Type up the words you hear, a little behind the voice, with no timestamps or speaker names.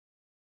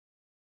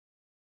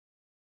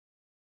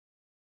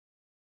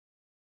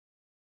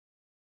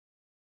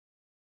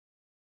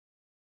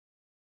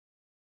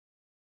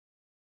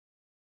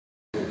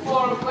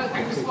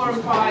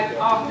5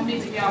 after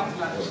immediately after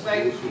lunch. So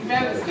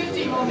remember, it's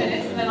 15 more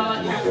minutes, and then I'll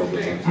let you have some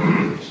food.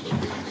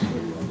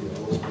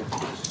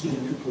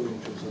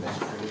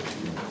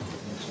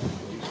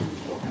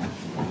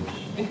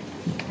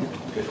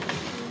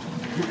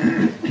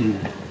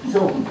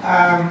 So,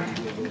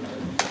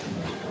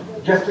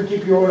 just to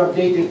keep you all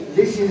updated,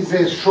 this is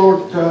a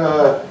short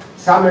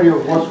summary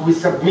of what we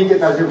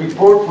submitted as a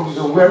report from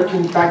the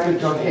working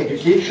package on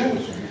education.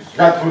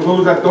 That, for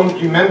those that don't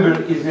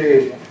remember, is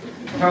a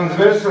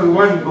transversal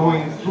one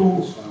going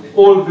through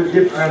all the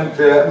different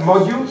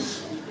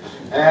modules,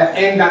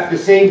 and at the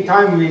same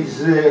time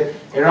is a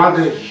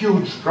rather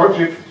huge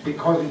project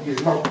because it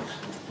is not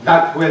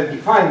that well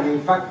defined.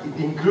 In fact, it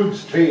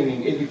includes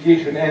training,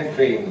 education and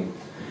training.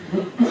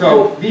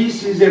 So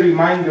this is a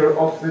reminder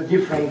of the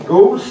different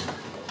goals.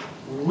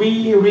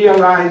 We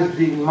realized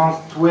in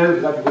month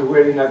 12 that we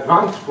were in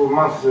advance for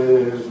month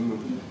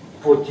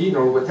 14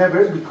 or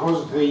whatever,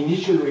 because the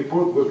initial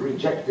report was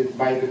rejected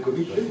by the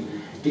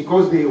Commission,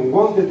 because they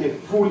wanted a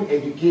full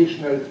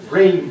educational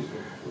frame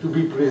to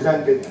be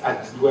presented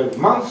at 12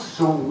 months.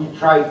 So we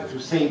tried to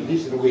save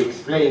this, and we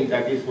explained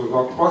that this was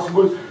not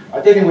possible.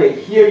 But anyway,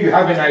 here you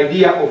have an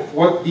idea of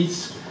what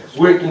this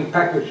working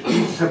package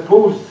is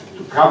supposed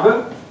to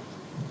cover.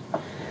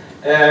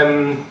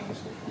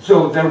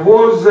 So there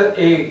was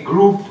a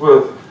group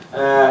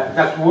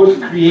that was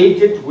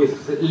created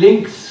with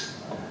links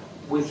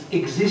with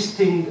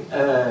existing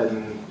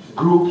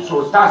groups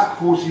or task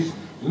forces,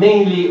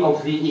 mainly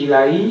of the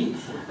ELAI,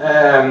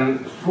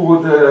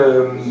 for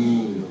the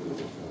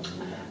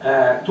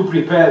to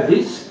prepare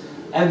this.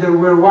 And there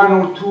were one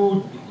or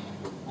two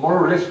more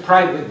or less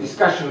private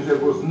discussions. There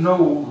was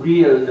no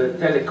real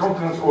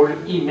teleconference or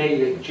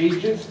email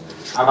exchanges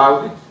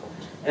about it.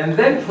 And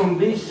then from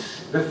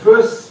this, the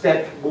first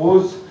step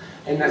was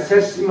an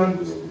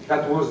assessment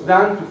that was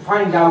done to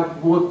find out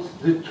what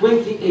the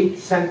 28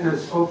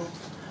 centers of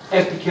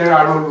EpiCARE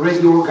are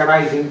already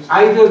organizing,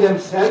 either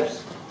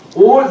themselves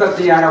or that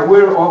they are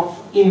aware of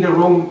in their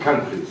own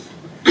countries.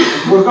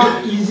 It was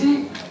not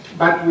easy,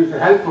 but with the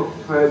help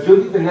of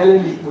Judith and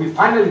Ellen, we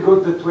finally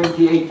got the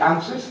 28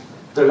 answers.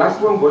 The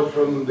last one was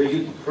from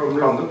London,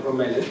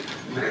 from Ellen.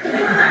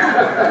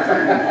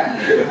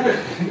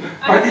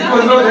 But it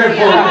was not her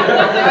fault.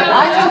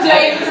 I told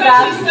James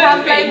that.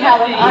 Can't blame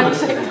Helen. I'm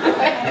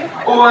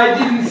Oh, I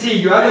didn't see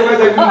you, otherwise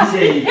I wouldn't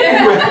say it.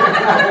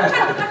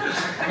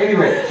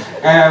 Anyway,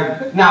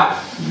 now,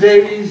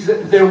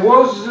 there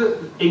was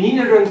an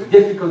inherent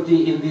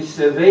difficulty in this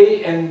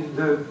survey, and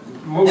the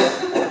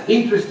most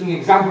interesting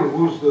example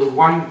was the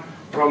one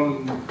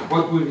from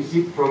what we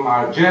received from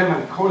our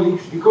German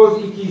colleagues, because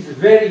it is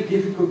very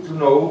difficult to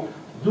know,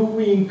 do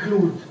we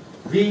include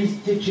these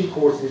teaching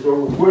courses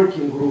or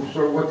working groups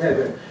or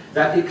whatever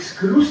that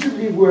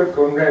exclusively work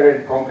on rare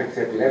and complex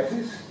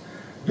epilepsies?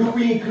 Do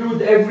we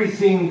include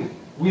everything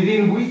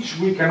within which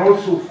we can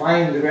also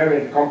find rare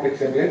and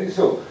complex epilepsies?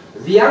 So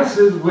the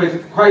answers were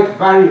quite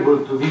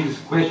variable to these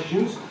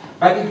questions,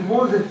 but it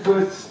was a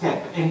first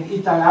step, and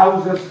it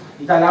allowed us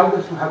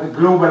to have a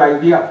global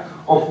idea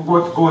of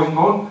what's going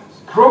on.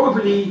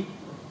 Probably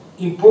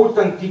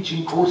important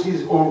teaching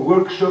courses or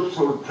workshops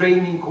or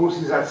training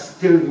courses are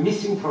still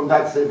missing from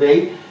that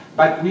survey,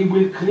 but we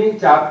will clean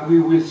it up, we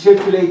will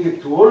circulate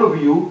it to all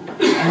of you,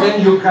 and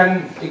then you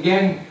can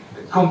again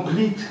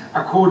complete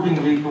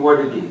accordingly to what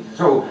it is.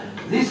 So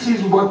this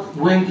is what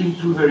went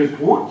into the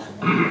report.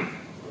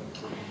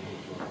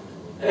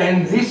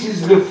 And this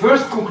is the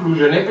first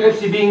conclusion.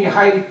 Epilepsy being a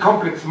highly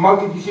complex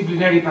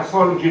multidisciplinary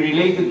pathology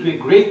related to a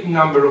great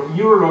number of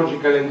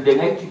neurological and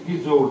genetic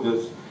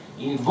disorders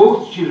in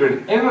both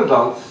children and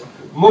adults,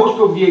 most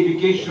of the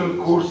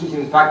educational courses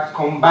in fact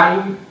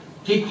combine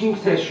teaching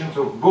sessions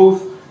of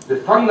both the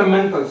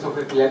fundamentals of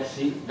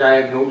epilepsy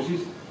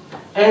diagnosis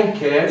and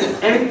care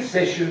and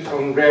sessions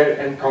on rare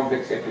and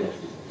complex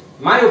epilepsies.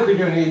 My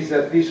opinion is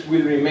that this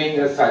will remain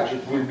as such.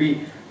 It will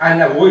be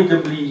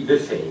unavoidably the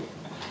same.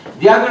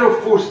 The other,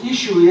 of course,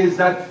 issue is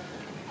that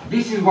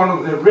this is one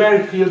of the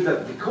rare fields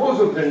that, because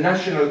of the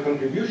national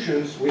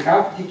contributions, we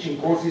have teaching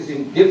courses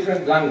in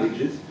different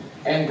languages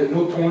and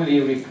not only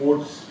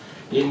reports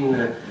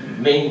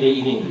mainly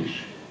in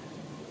English.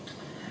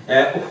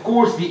 Of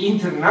course, the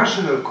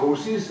international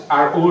courses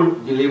are all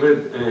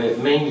delivered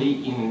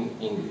mainly in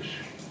English.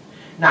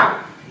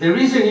 Now, there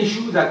is an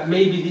issue that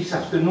maybe this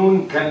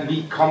afternoon can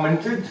be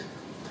commented.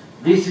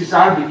 This is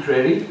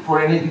arbitrary.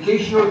 For an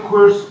educational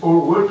course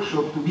or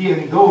workshop to be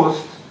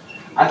endorsed,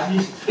 at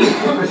least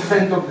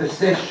 50% of the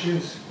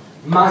sessions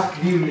must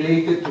be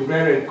related to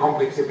rare and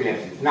complex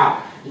epilepsies.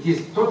 Now, it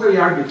is totally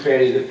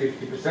arbitrary, the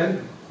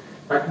 50%,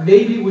 but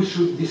maybe we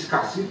should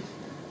discuss it.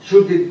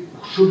 Should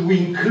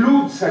we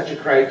include such a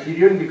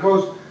criterion?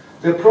 Because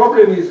the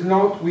problem is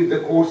not with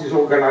the courses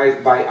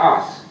organized by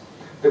us.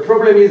 The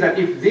problem is that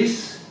if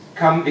this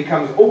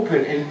becomes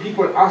open and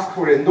people ask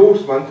for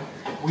endorsement,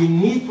 we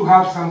need to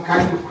have some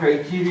kind of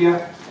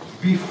criteria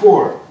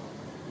before.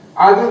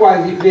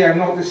 Otherwise, if they are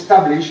not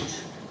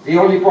established, the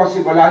only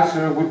possible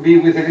answer would be,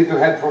 with a little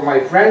help from my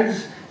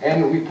friends,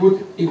 and we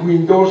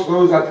endorse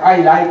those that I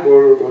like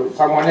or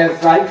someone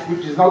else likes,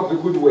 which is not the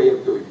good way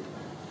of doing it.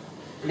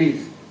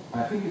 Please.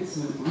 I think it's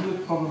a real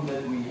problem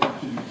that we have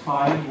to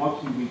define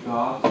what we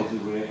regard as a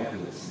rare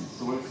epilepsy.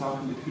 So, for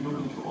example, if you look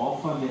into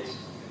Orphanet,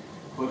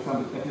 for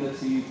example,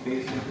 epilepsy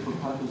based on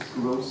hippocampal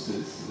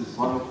sclerosis is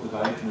one of the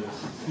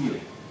diagnoses here.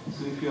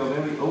 So if you are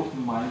very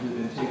open-minded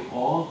and take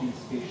all these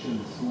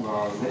patients who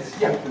are less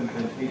frequent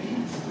than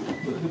patients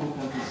with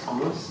hippocampal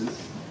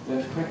sclerosis,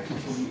 then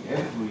practically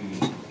every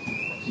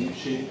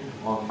teaching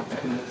on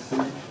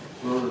epilepsy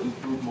will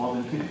include more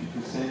than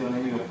 50% on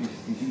any of these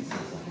diseases.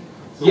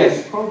 So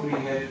we probably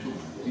have to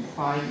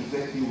define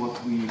exactly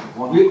what we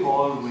want to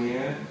call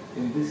rare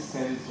in this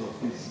sense of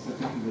this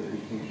particular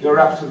indication. You're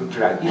absolutely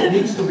right. It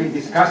needs to be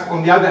discussed.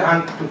 On the other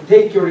hand, to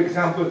take your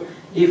example,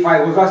 if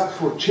I was asked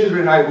for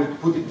children, I would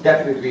put it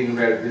definitely in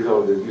rare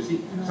disorders, you see?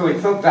 So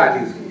it's not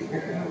that easy.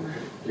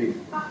 Please.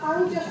 I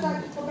would just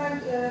like to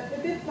comment a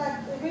bit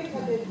like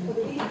Rita did for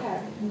the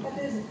EpiCARE.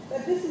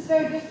 That this is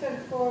very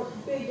different for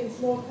big and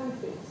small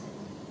countries.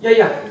 So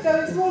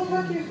in small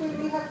countries we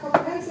will have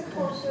comprehensive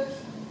courses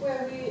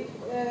where we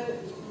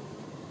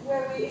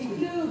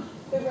include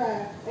the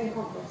rare and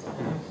complex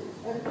epilepsies.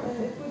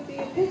 And it would be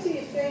a pity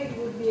if they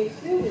would be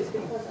excluded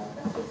because our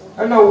practice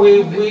of... No,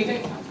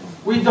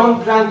 we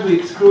don't plan to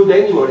exclude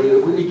anybody.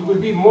 It will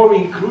be more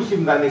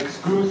inclusive than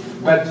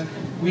exclusive, but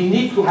we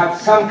need to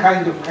have some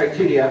kind of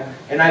criteria,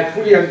 and I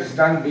fully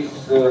understand this.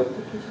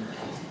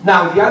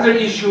 Now, the other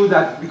issue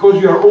that,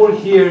 because you are all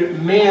here,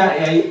 may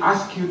I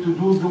ask you to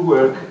do the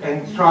work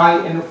and try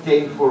and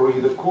obtain for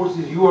the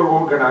courses you are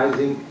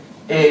organizing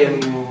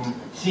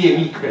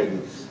CME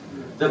credits.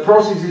 The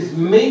processes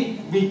may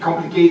be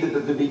complicated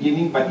at the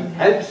beginning, but it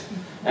helps.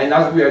 And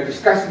as we are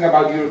discussing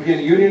about the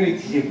European Union,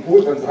 it is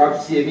important to have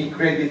CME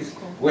credits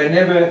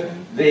whenever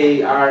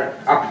they are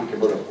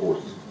applicable, of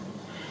course.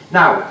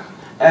 Now,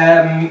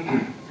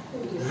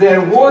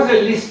 there was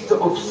a list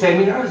of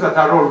seminars that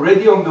are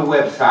already on the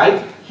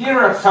website. Here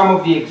are some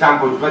of the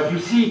examples, but you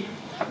see,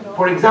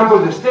 for example,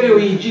 the stereo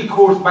EEG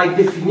course by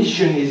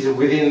definition is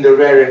within the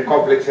rare and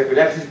complex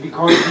epilepsies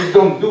because we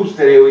don't do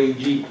stereo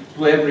EEG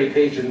to every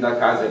patient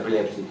that has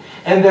epilepsy.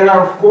 And there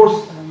are, of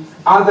course,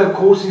 other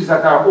courses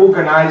that are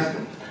organized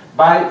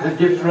by the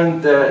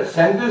different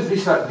centers.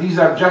 These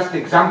are just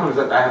examples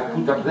that I have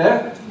put up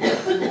there,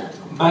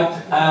 but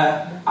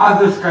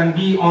others can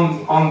be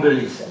on the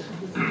list.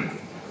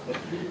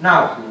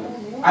 Now,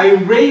 I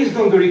raised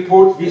on the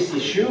report this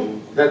issue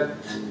that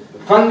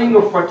funding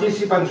of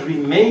participants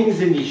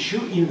remains an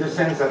issue in the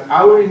sense that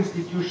our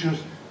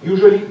institutions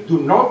usually do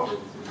not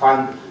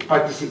fund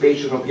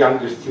participation of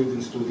younger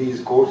students to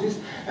these courses,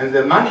 and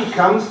the money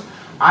comes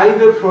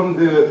either from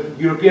the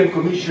European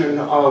Commission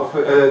of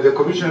the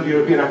Commission of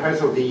European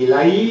Affairs of the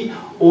ELAI,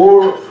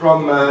 or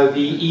from the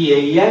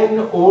EAN,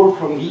 or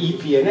from the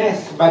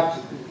EPNS, but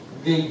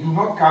they do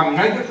not come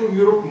neither from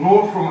Europe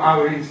nor from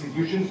our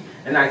institutions,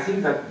 and I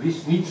think that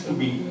this needs to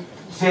be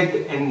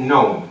said and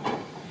known.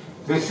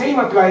 The same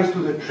applies to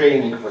the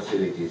training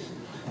facilities.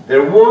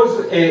 There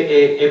was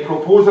a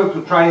proposal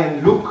to try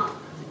and look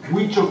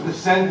which of the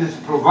centers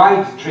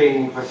provide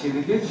training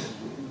facilities.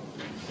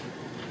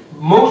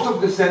 Most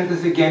of the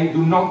centers, again,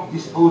 do not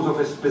dispose of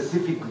a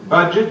specific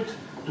budget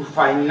to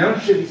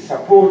financially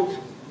support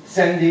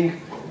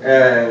sending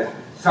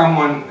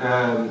someone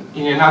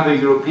in another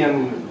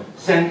European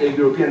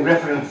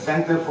reference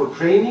center for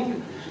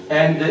training.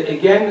 And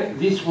again,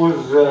 this was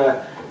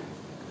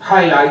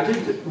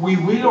highlighted. We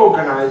will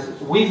organize,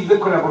 with the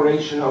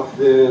collaboration of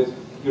the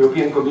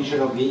European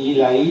Commission of the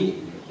ELAI,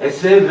 a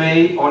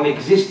survey on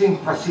existing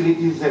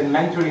facilities and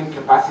mentoring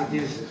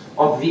capacities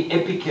of the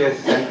EpiCARE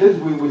centers.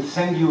 We will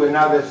send you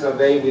another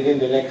survey within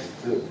the next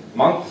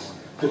months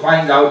to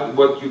find out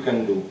what you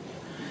can do.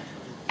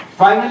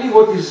 Finally,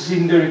 what is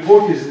in the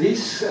report is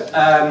this.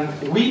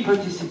 We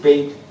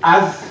participate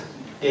as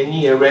an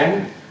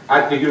ERN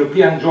at the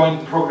European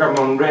Joint Programme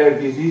on Rare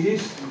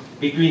Diseases,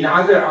 between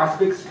other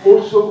aspects,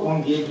 also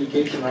on the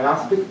educational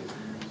aspect.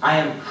 I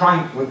am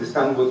trying to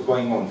understand what's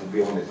going on, to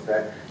be honest.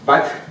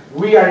 But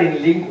we are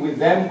in link with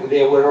them.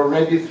 There were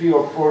already 3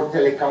 or 4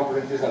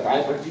 teleconferences that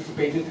I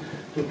participated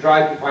to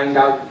try to find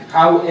out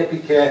how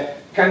EpiCARE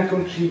can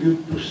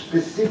contribute to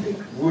specific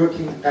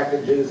working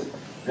packages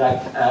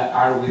that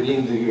are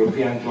within the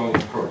European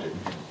Joint Project.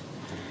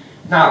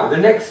 Now, the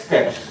next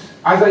steps.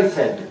 As I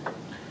said,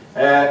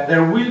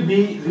 there will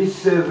be this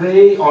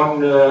survey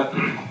on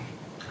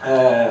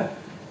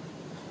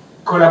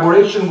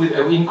collaboration with,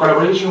 in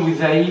collaboration with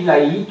the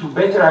ELAI to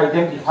better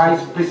identify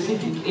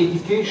specific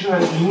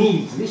educational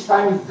needs. This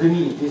time it's the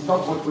need. It's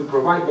not what we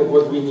provide, but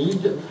what we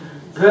need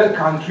per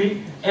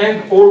country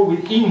and or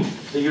within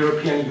the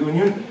European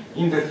Union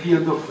in the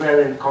field of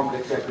rare and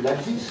complex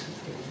epilepsies.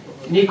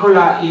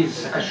 Nicola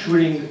is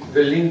assuring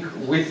the link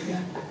with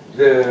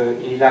the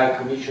ELAI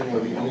Commission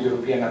on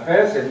European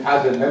Affairs, and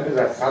other members,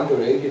 are Sandor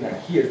and Egin, are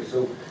here,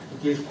 so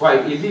it is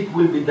quite easy. It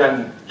will be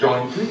done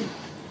jointly.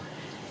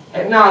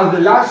 And now the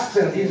last,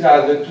 and these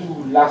are the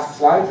 2 last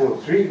slides, or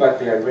 3, but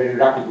they are very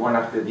rapid one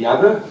after the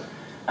other.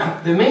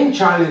 the main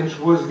challenge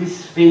was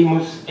this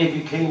famous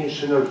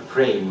educational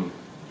frame.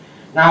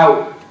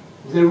 Now,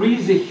 there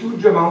is a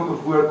huge amount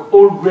of work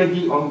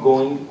already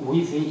ongoing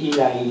with the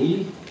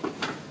ELAE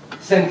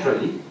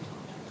centrally,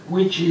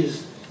 which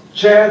is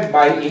chaired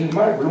by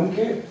Ingmar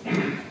Blunke,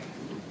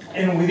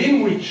 and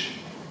within which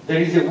there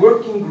is a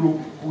working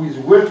group who is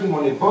working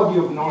on a body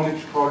of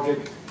knowledge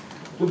project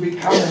to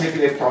become an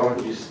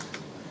epileptologist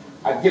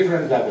at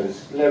different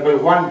levels, level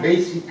 1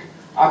 basic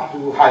up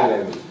to high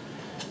level.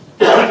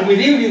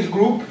 Within this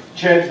group,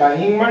 chaired by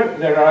Ingmar,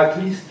 there are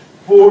at least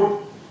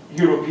 4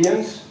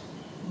 Europeans,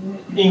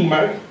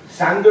 Ingmar,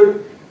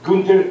 Sander,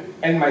 Gunther,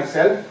 and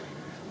myself,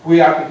 who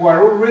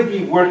are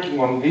already working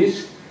on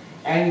this.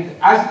 And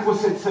as it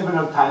was said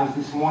several times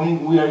this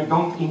morning, we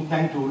don't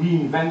intend to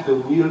reinvent the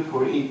wheel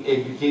for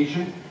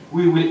education.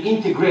 We will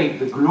integrate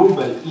the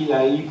global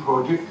ELAE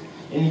project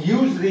and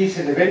use this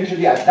and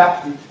eventually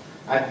adapt it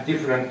at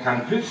different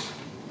countries.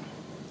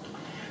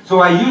 So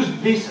I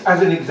used this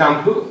as an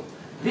example.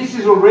 This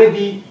is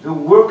already the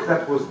work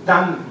that was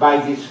done by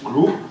this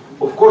group.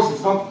 Of course,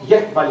 it's not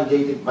yet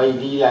validated by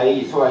the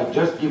ELAE, so I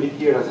just give it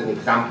here as an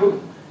example,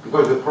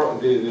 because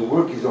the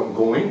work is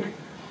ongoing.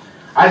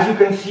 As you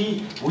can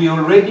see, we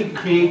already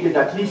created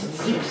at least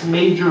 6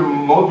 major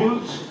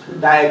modules: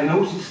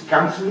 diagnosis,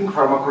 counseling,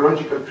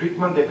 pharmacological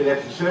treatment,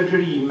 epilepsy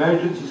surgery,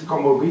 emergencies,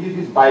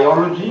 comorbidities,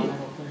 biology.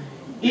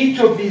 Each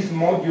of these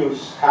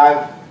modules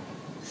have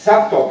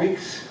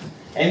subtopics,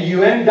 and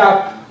you end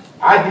up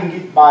adding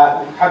it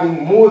by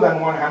having more than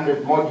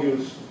 100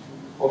 modules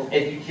of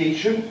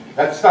education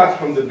that starts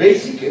from the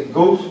basic and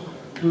goes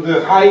to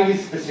the highly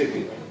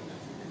specific.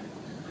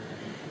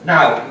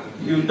 Now,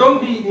 you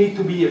don't need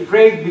to be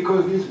afraid,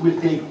 because this will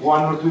take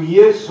 1 or 2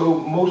 years, so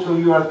most of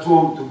you are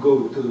told to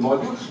go to the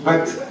modules,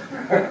 but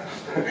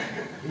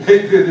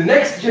the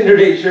next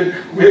generation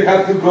will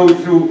have to go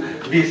through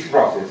this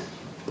process.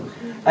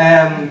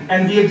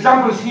 And the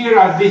examples here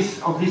are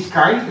of this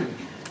kind: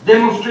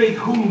 demonstrate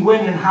whom,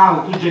 when, and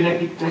how to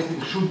genetic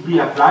testing should be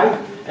applied,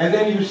 and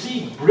then you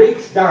see it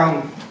breaks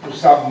down to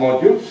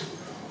sub-modules.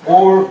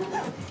 Or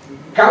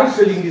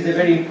counseling is a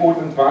very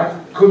important part.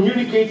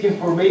 Communicate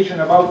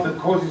information about the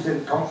causes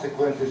and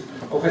consequences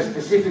of a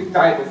specific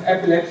type of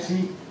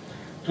epilepsy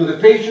to the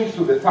patients,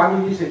 to the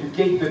families,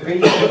 educate the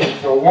patients, and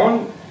so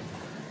on.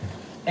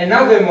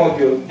 Another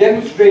module,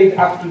 demonstrate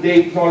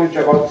up-to-date knowledge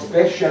about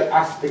special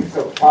aspects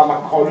of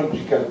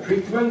pharmacological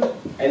treatment,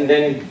 and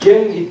then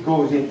again it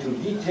goes into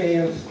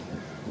details.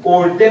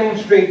 Or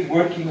demonstrate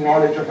working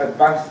knowledge of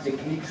advanced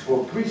techniques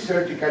for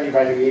pre-surgical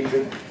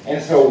evaluation,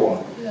 and so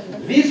on.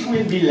 This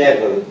will be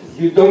level.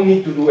 You don't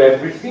need to do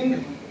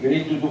everything. You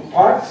need to do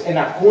parts, and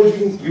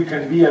according, you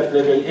can be at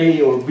level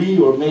A or B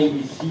or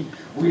maybe C.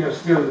 We are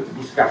still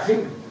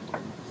discussing.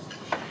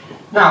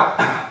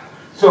 Now,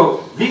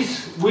 so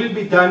this will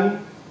be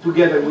done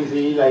together with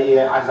the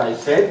ELAE, as I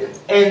said,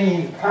 and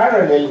in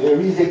parallel there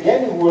is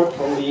again work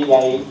from the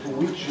ELAE to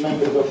which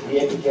members of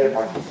the EpiCARE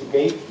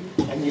participate,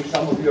 and if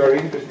some of you are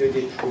interested,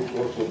 it should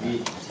also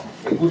be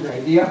a good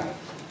idea.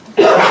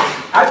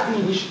 At the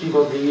initiative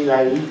of the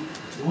ELAE,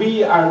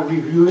 we are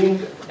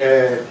reviewing,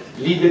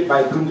 led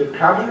by Gunther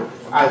Kramer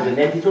as an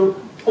editor,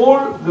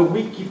 all the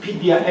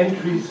Wikipedia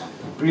entries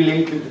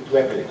related to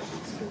epilepsy.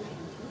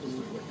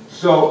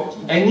 So,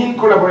 and in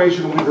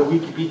collaboration with the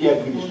Wikipedia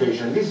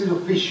administration, this is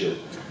official.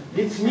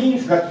 This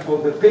means that for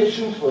the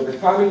patients, for the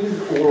families,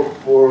 or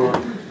for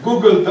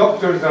Google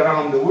doctors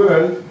around the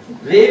world,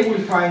 they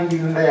will find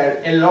in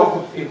there a lot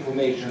of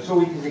information.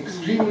 So it is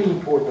extremely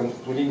important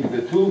to link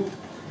the two.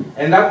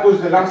 And that was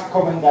the last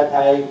comment that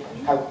I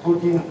had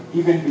put in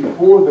even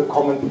before the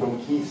comment from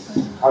Keith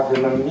half a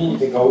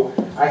minute ago.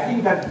 I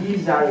think that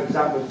these are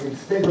examples.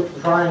 Instead of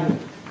trying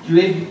to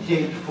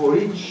educate for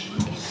each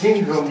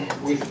syndrome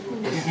with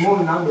a small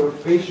number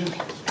of patients,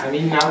 I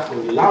mean now for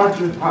the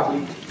larger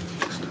public,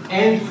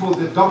 and for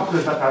the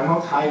doctors that are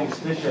not highly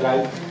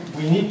specialized,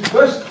 we need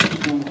first to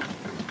do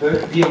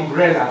the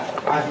umbrella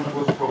as it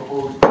was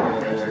proposed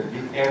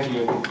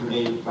earlier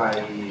today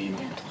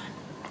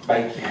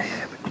by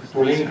Keith, to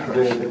link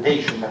the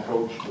patient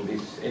approach to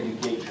this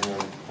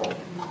educational problem.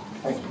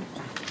 Thank you.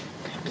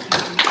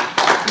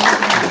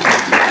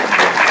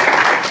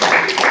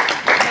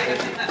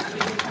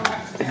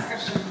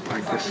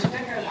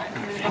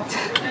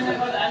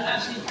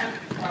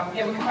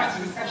 Yeah, we'll come back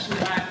to the discussion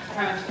about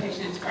how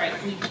education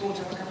integrates, and you can brought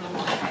up a couple of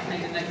what's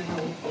happening and then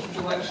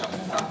the workshops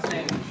this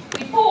afternoon.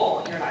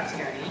 Before you're allowed to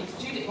go and eat,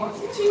 Judith wants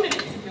 2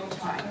 minutes of your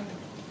time.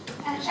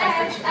 As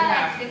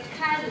Alexis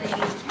kindly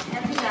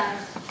handed out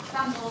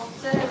some more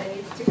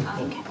surveys to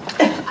come,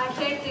 I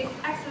take this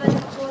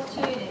excellent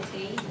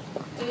opportunity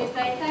to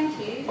say thank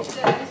you to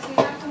those who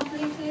have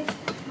completed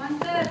my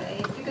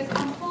surveys, because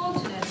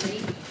unfortunately,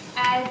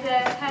 as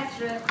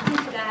Petra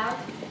pointed out,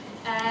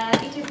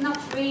 it is not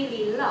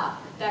really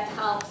luck that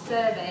helps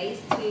surveys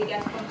to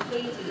get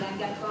completed and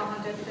get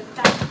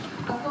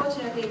 100%.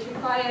 Unfortunately, it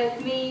requires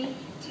me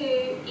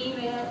to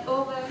email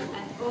over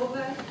and over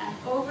and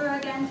over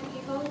again to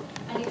people,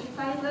 and it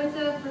requires loads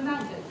of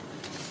reminders.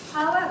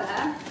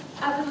 However,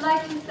 I would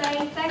like to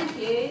say thank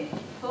you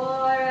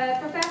for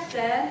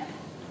Professor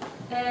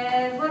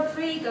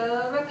Rodrigo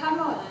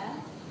Rocamora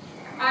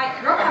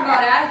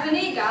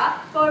Zuniga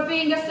for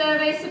being a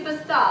survey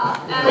superstar,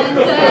 and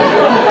with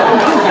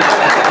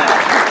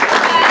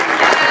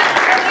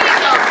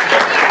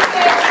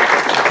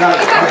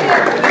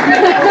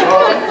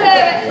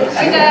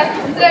a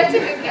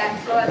certificate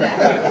for that.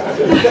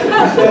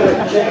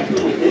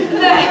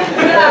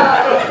 No.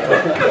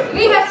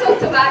 We have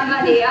talked about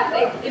money, I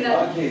think,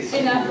 enough. So he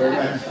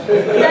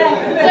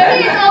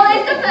is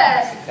always the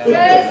first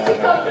to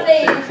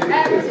complete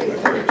everything.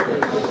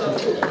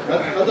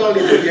 Not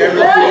only the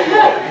camera.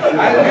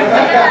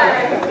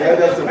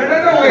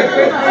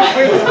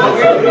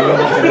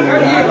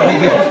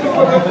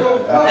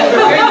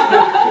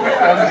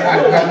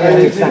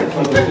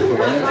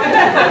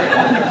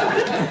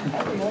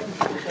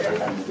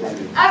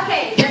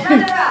 Okay, the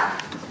runner-up.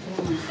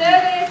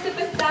 Survey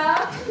superstar.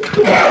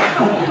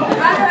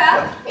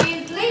 Runner-up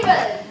is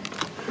Lisbon,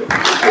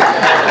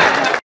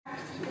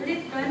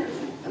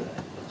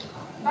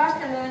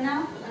 Barcelona,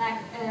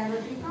 like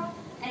Rodrigo,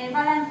 and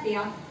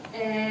Valencia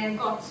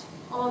got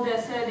all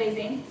the surveys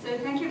in. So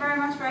thank you very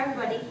much for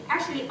everybody.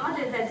 Actually,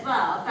 others as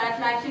well, but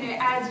like, you know,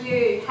 as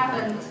you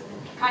haven't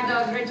kind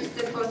of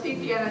registered for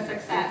CPM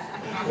success, I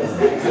can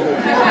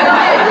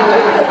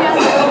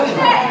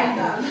understand.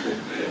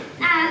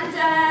 And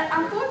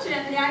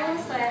unfortunately, I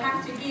also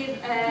have to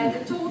give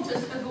the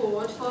Tortoise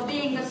Award for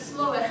being the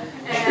slowest,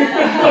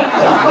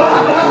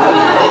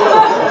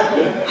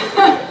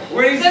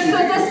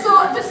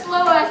 the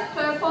slowest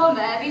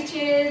performer, which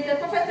is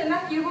Professor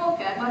Matthew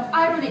Walker. But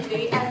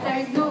ironically, as there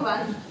is no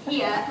one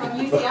here from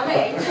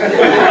UCLA,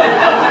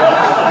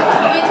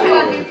 it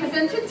cannot be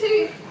presented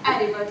to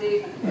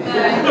anybody.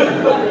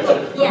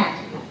 Yeah.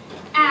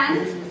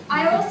 And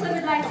I also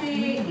would like to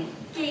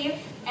give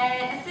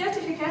a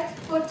certificate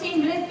for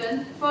Team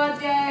Lisbon for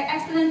their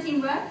excellent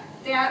teamwork.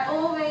 They are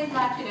always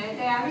like, you know,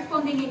 they are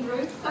responding in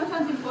groups,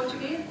 sometimes in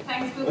Portuguese,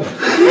 thanks for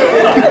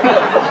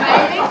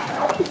amazing.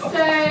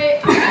 So,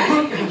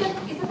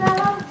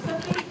 Isabella,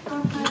 Sophie,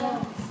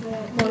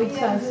 No, it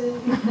says.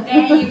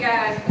 there you go.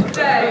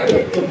 So,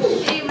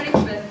 Team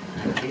Lisbon,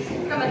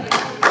 come on.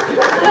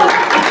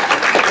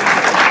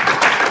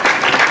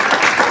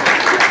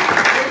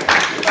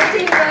 For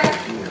teamwork.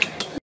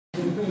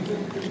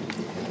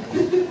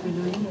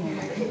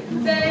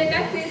 So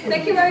that's it.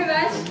 Thank you very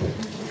much.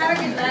 Have a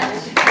good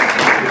lunch.